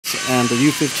and the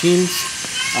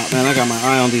U15s. Man, I got my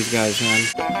eye on these guys, man.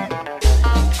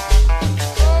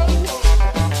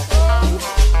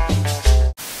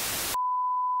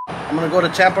 I'm gonna go to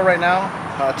Tampa right now.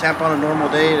 Tampa on a normal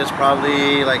day is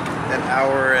probably like an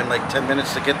hour and like 10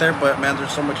 minutes to get there, but man,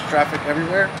 there's so much traffic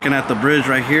everywhere. Looking at the bridge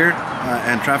right here,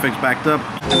 and traffic's backed up.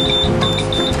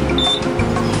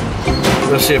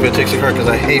 Let's see if it takes a car, because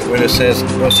I hate when it says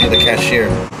go see the cashier.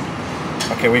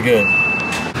 Okay, we good.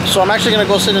 So I'm actually gonna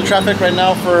go sit in traffic right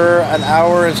now for an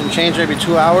hour and some change, maybe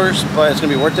 2 hours, but it's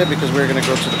gonna be worth it because we're gonna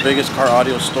go to the biggest car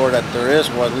audio store that there is,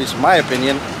 well, at least in my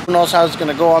opinion. Who knows how it's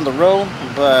gonna go on the road,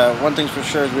 but one thing's for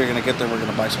sure is we're gonna get there, we're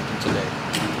gonna buy something today.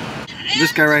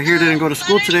 This guy right here didn't go to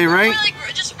school today, right?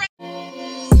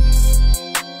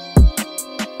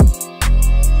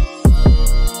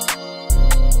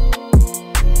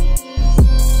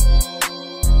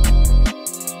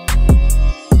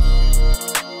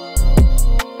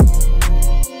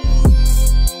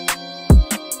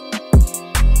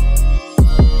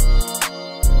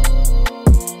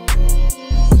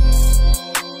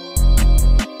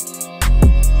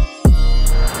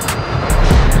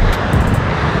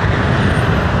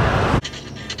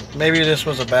 Maybe this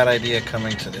was a bad idea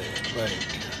coming today. Like,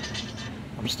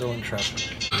 I'm still in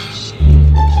traffic.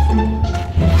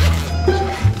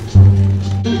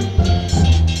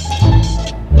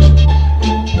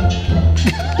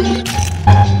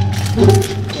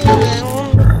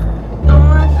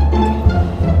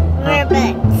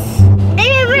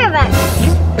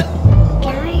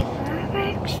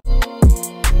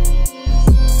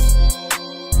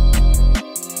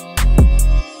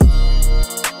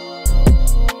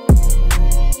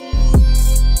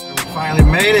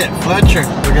 Made it, Fletcher.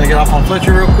 We're gonna get off on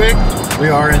Fletcher real quick. We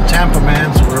are in Tampa,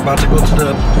 man, so we're about to go to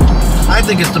the, I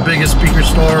think it's the biggest speaker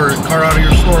store or car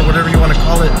audio store, whatever you want to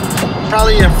call it,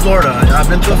 probably in Florida. I've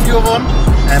been to a few of them,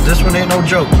 and this one ain't no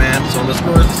joke, man. So let's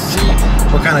go see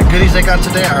what kind of goodies they got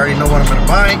today. I already know what I'm gonna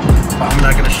buy, but I'm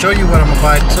not gonna show you what I'm gonna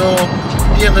buy till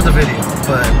the end of the video.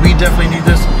 But we definitely need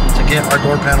this to get our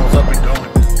door panels up and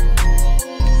going.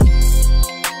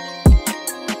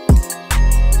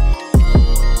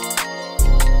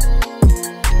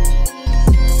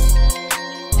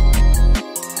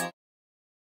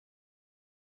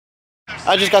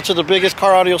 I just got to the biggest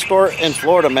car audio store in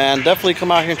Florida, man. Definitely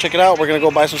come out here and check it out. We're gonna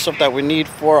go buy some stuff that we need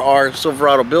for our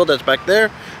Silverado build that's back there.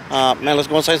 Man, let's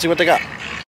go inside and see what they got.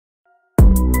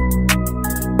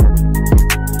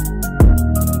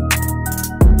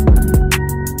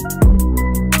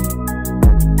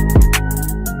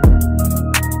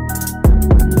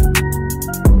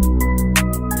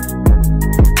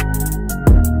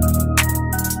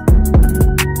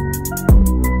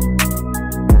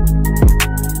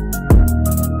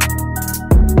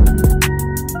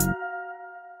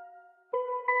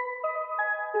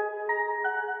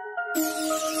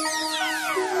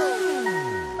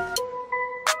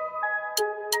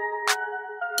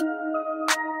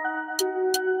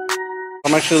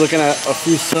 I'm actually looking at a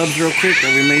few subs real quick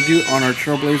that we may do on our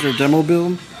Trailblazer demo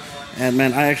build. And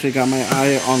man, I actually got my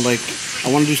eye on, like,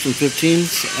 I want to do some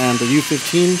 15s and the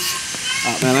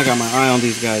U15s. Man, I got my eye on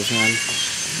these guys, man.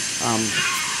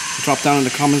 Drop down in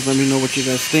the comments, let me know what you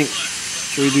guys think.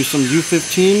 Should we do some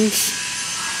U15s?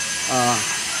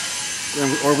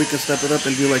 Or we can step it up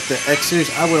and do like the X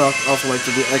series. I would also like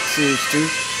to do X series too.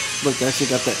 Look, they actually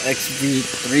got the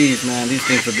XV3s, man. These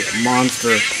things would be a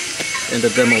monster in the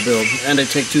demo build, and they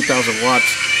take 2,000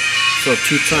 watts, so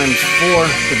 2 times 4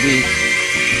 would be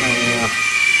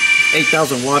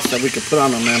 8,000 watts that we could put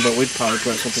on them, man. But we'd probably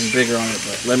put something bigger on it.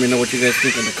 But let me know what you guys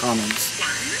think in the comments.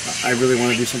 I really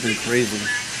want to do something crazy.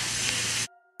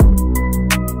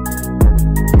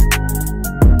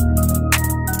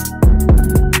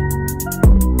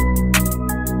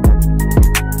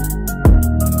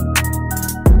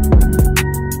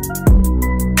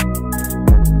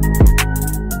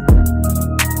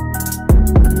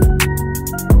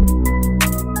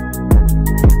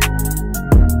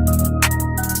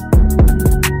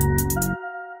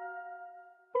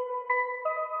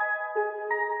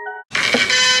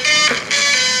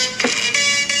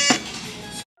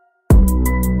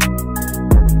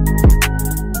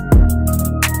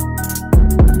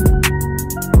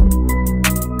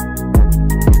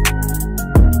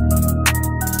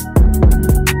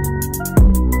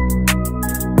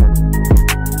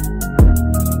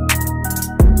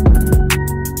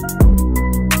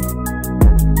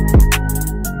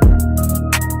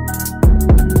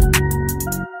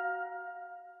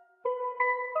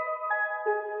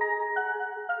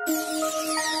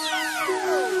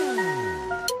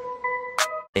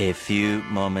 few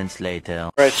moments later.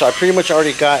 Alright, so I pretty much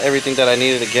already got everything that I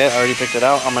needed to get. I already picked it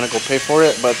out. I'm gonna go pay for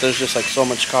it, but there's just like so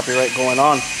much copyright going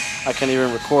on, I can't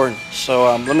even record.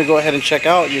 So let me go ahead and check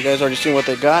out. You guys already seen what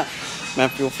they got. Man,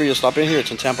 feel free to stop in here.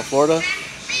 It's in Tampa, Florida.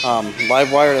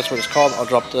 Livewire, that's what it's called. I'll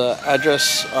drop the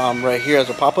address right here as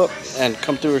a pop-up and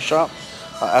come through her shop.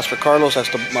 Ask for Carlos,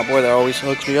 that's my boy that always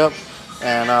hooks me up.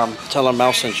 And tell him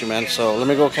Mouse sent you, man. So let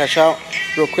me go cash out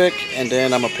real quick, and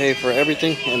then I'm gonna pay for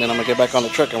everything, and then I'm gonna get back on the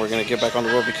truck, and we're gonna get back on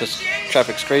the road because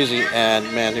traffic's crazy, and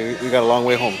man, we got a long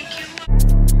way home.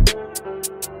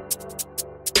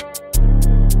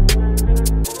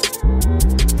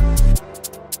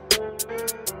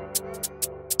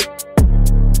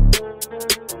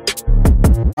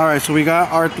 Alright, so we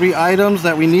got our 3 items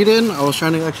that we needed. I was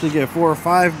trying to actually get 4 or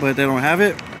 5, but they don't have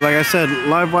it. Like I said,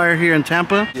 Livewire here in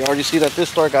Tampa. You already see that this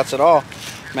store got it all.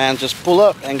 Man, just pull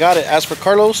up and got it. As for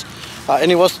Carlos,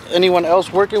 anyone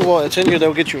else working, well, it's in here,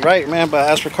 they'll get you right, man. But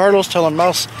as for Carlos, tell him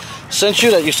Mouse sent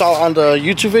you, that you saw on the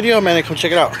YouTube video, man, and come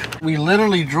check it out. We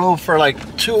literally drove for like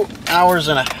 2 hours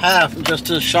and a half just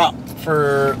to shop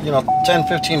for,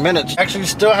 10-15 minutes. Actually,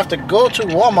 still have to go to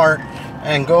Walmart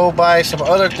and go buy some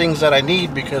other things that I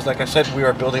need, because like I said, we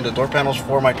are building the door panels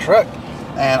for my truck,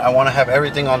 and I want to have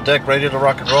everything on deck ready to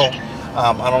rock and roll.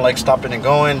 I don't like stopping and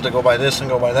going to go buy this and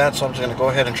go buy that, so I'm just going to go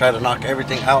ahead and try to knock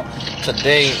everything out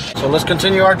today. So let's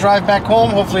continue our drive back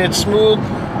home. Hopefully it's smooth,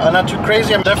 not too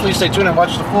crazy. I'm definitely stay tuned and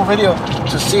watch the full video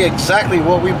to see exactly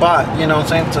what we bought, you know what I'm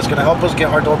saying? That's going to help us get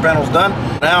our door panels done.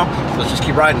 Now let's just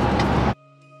keep riding.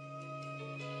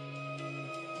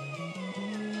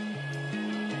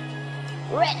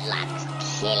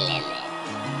 Redlock's killing it.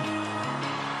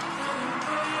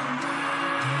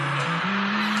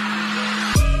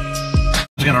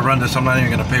 I'm just gonna run this. I'm not even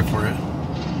gonna pay for it.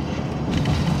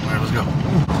 All right, let's go.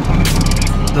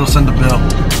 They'll send the bill.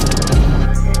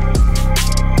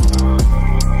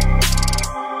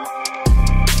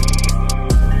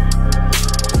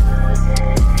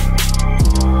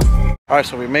 All right,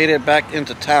 so we made it back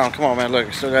into town. Come on, man. Look,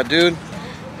 we still got dude.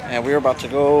 And we're about to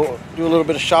go do a little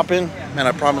bit of shopping. Man,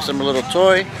 I promised him a little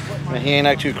toy. And he ain't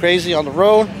act too crazy on the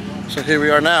road. So here we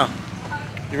are now.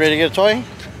 You ready to get a toy?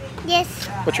 Yes.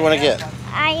 What you want to get?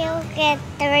 I'll get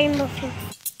the rainbow fish.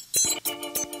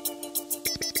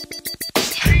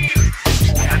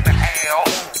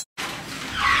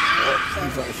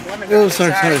 Oh,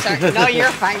 sorry. No,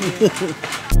 you're fine.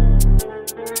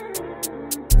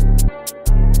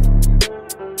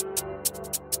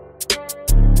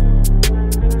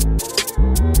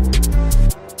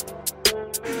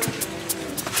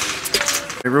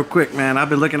 Hey, real quick, man, I've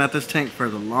been looking at this tank for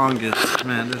the longest.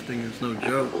 Man, this thing is no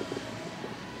joke.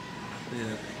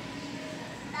 Yeah.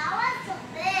 That was so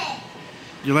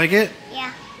big. You like it?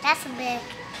 Yeah, that's big.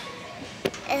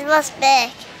 It was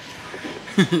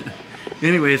big.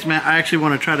 Anyways, man, I actually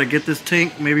want to try to get this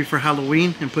tank maybe for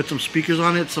Halloween and put some speakers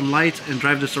on it, some lights, and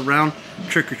drive this around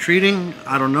trick-or-treating.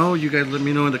 I don't know. You guys let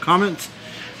me know in the comments.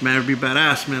 Man, it'd be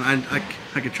badass, man.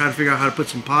 I could try to figure out how to put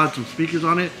some pods, some speakers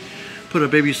on it, put a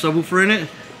baby subwoofer in it.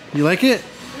 You like it?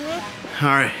 Mm-hmm.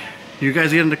 All right. You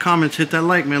guys get in the comments, hit that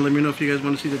like, man. Let me know if you guys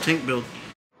want to see the tank build.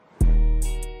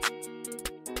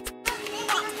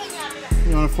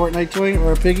 You want a Fortnite toy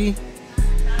or a piggy?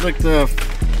 Like the...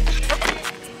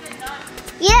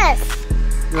 Yes.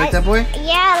 You like that boy?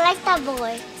 Yeah, I like that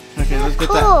boy. Okay, let's get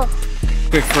Cool. that.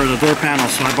 Quick for the door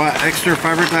panels. So I bought extra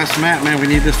fiberglass mat. Man, we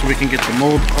need this so we can get the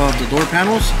mold of the door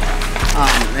panels.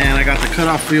 And I got the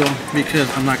cutoff wheel because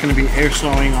I'm not going to be air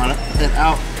sawing on it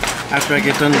out. After I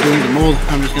get done doing the mold,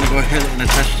 I'm just going to go ahead and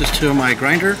attach this to my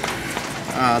grinder.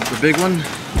 The big one.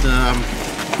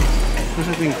 What's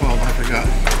that thing called? I forgot.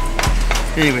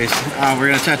 Anyways, we're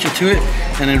going to attach it to it,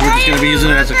 and then we're just going to be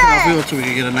using it as a cutoff wheel so we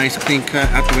can get a nice clean cut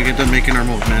after we get done making our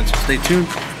mold, man. So stay tuned.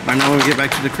 Right now when we get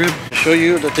back to the crib, I'll show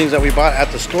you the things that we bought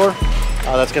at the store.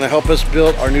 That's going to help us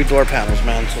build our new door panels,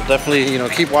 man. So definitely,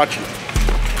 keep watching.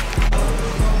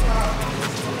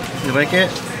 You like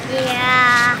it?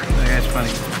 Yeah. Okay, it's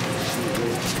funny.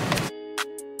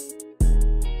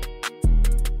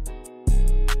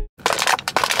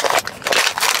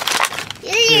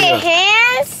 Your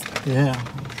hands? Yeah.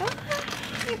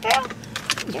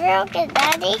 You're real good,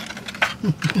 Daddy.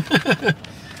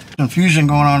 Confusion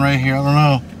going on right here. I don't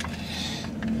know.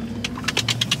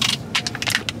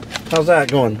 How's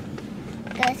that going?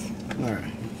 Good. All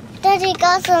right. Daddy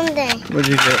got something. What'd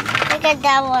you get? Look at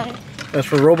that one. That's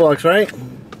for Roblox, right?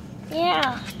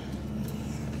 Yeah.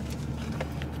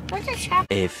 What's the shop?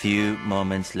 A few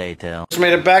moments later. Just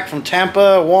made it back from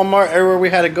Tampa, Walmart, everywhere we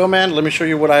had to go, man. Let me show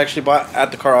you what I actually bought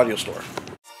at the Car Audio store.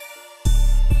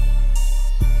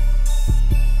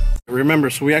 Remember,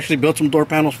 so we actually built some door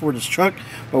panels for this truck,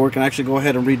 but we're gonna actually go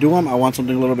ahead and redo them. I want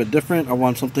something a little bit different. I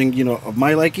want something, you know, of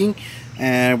my liking,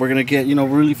 and we're gonna get, you know,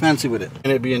 really fancy with it.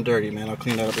 And it being dirty, man, I'll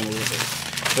clean that up in a little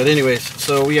bit. But anyways,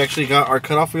 so we actually got our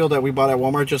cutoff wheel that we bought at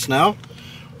Walmart just now.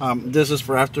 This is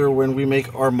for after when we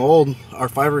make our mold, our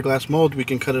fiberglass mold, we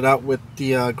can cut it out with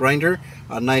the grinder.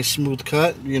 A nice smooth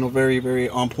cut, you know, very, very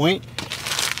on point.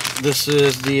 This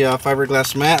is the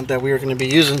fiberglass mat that we are going to be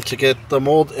using to get the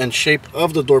mold and shape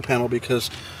of the door panel,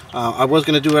 because I was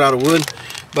going to do it out of wood,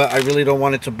 but I really don't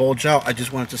want it to bulge out. I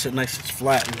just want it to sit nice and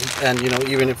flat, and you know,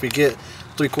 even if we get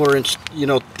 3/4 inch, you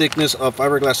know, thickness of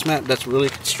fiberglass mat, that's really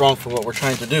strong for what we're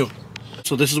trying to do.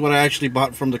 So this is what I actually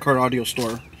bought from the Car Audio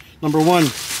store. Number one,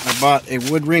 I bought a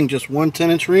wood ring, just one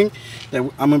 10-inch ring that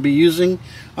I'm going to be using.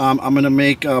 I'm going to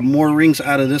make more rings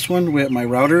out of this one with my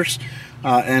routers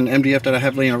and MDF that I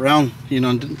have laying around. You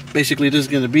know, basically this is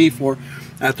going to be for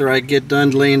after I get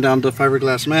done laying down the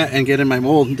fiberglass mat and get in my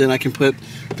mold, then I can put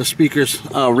the speakers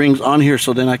rings on here,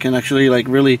 so then I can actually like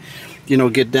really, you know,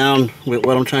 get down with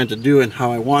what I'm trying to do and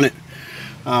how I want it.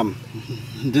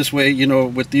 This way, you know,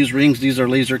 with these rings, these are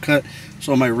laser cut,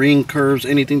 so my ring curves,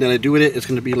 anything that I do with it, it's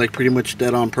going to be like pretty much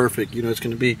dead on perfect. You know, it's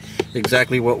going to be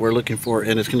exactly what we're looking for,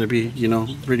 and it's going to be, you know,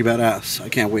 pretty badass. I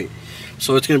can't wait.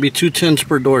 So it's going to be 2 10s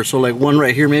per door, so like one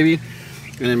right here maybe,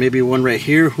 and then maybe one right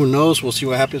here. Who knows? We'll see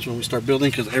what happens when we start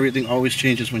building, because everything always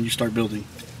changes when you start building.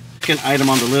 Second item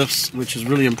on the list, which is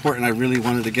really important, I really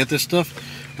wanted to get this stuff,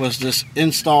 was this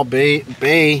install bay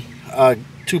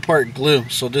 2-part glue.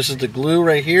 So this is the glue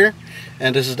right here,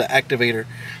 and this is the activator.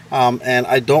 And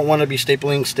I don't want to be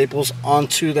stapling staples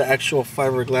onto the actual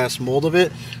fiberglass mold of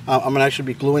it. I'm gonna actually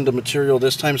be gluing the material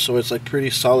this time, so it's like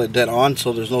pretty solid dead on,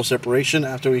 so there's no separation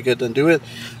after we get done do it.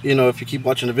 You know, if you keep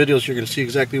watching the videos, you're gonna see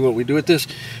exactly what we do with this.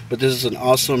 But this is an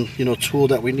awesome, you know, tool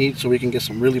that we need so we can get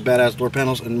some really badass door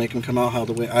panels and make them come out how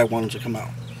the way I want them to come out.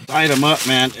 Item up,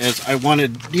 man, is I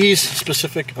wanted these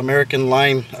specific American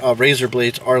line razor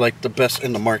blades are like the best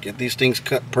in the market. These things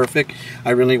cut perfect. I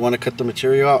really want to cut the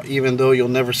material out, even though you'll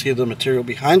never see the material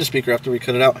behind the speaker after we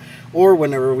cut it out, or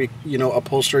whenever we, you know,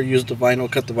 upholster, use the vinyl,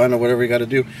 cut the vinyl, whatever we got to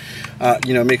do.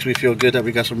 You know, it makes me feel good that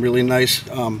we got some really nice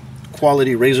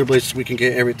quality razor blades, so we can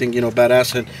get everything, you know,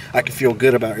 badass, and I can feel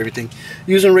good about everything.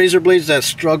 Using razor blades that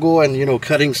struggle and, you know,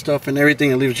 cutting stuff and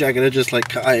everything and leave jagged edges,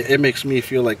 like it makes me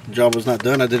feel like the job was not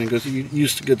done. I didn't go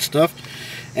use good stuff,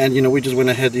 and you know, we just went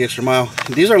ahead the extra mile.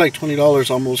 These are like $20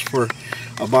 almost for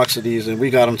a box of these, and we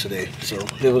got them today, so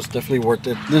it was definitely worth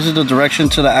it. This is the direction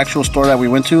to the actual store that we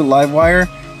went to, Livewire,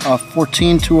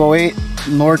 14208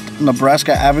 North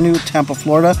Nebraska Avenue, Tampa,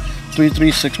 Florida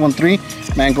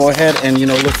 33613. Man, go ahead and, you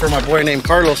know, look for my boy named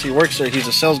Carlos. He works there. He's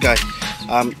a sales guy.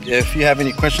 If you have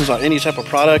any questions on any type of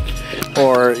product,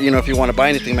 or you know, if you want to buy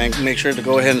anything, man, make sure to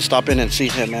go ahead and stop in and see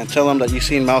him, man. Tell him that you've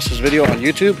seen Mouse's video on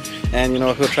YouTube, and you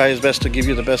know, he'll try his best to give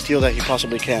you the best deal that he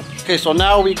possibly can. Okay, so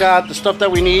now we got the stuff that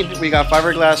we need. We got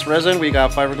fiberglass resin, we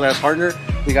got fiberglass hardener,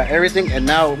 we got everything, and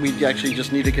now we actually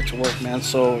just need to get to work, man.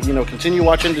 So, you know, continue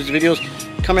watching these videos.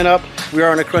 Coming up, we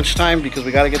are in a crunch time because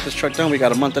we got to get this truck done. We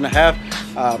got a month and a half.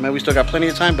 Man, we still got plenty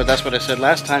of time, but that's what I said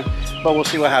last time. But we'll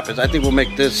see what happens. I think we'll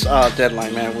make this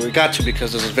deadline, man. We got to,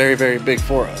 because this is very, very big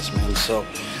for us, man. So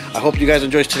I hope you guys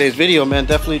enjoyed today's video, man.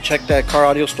 Definitely check that Car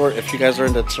Audio store if you guys are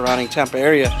in the surrounding Tampa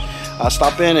area.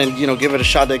 Stop in and, you know, give it a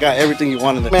shot. They got everything you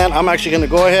want in there. Man, I'm actually going to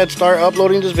go ahead, start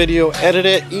uploading this video, edit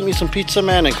it, eat me some pizza,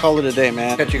 man, and call it a day,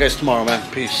 man. Catch you guys tomorrow,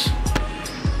 man. Peace.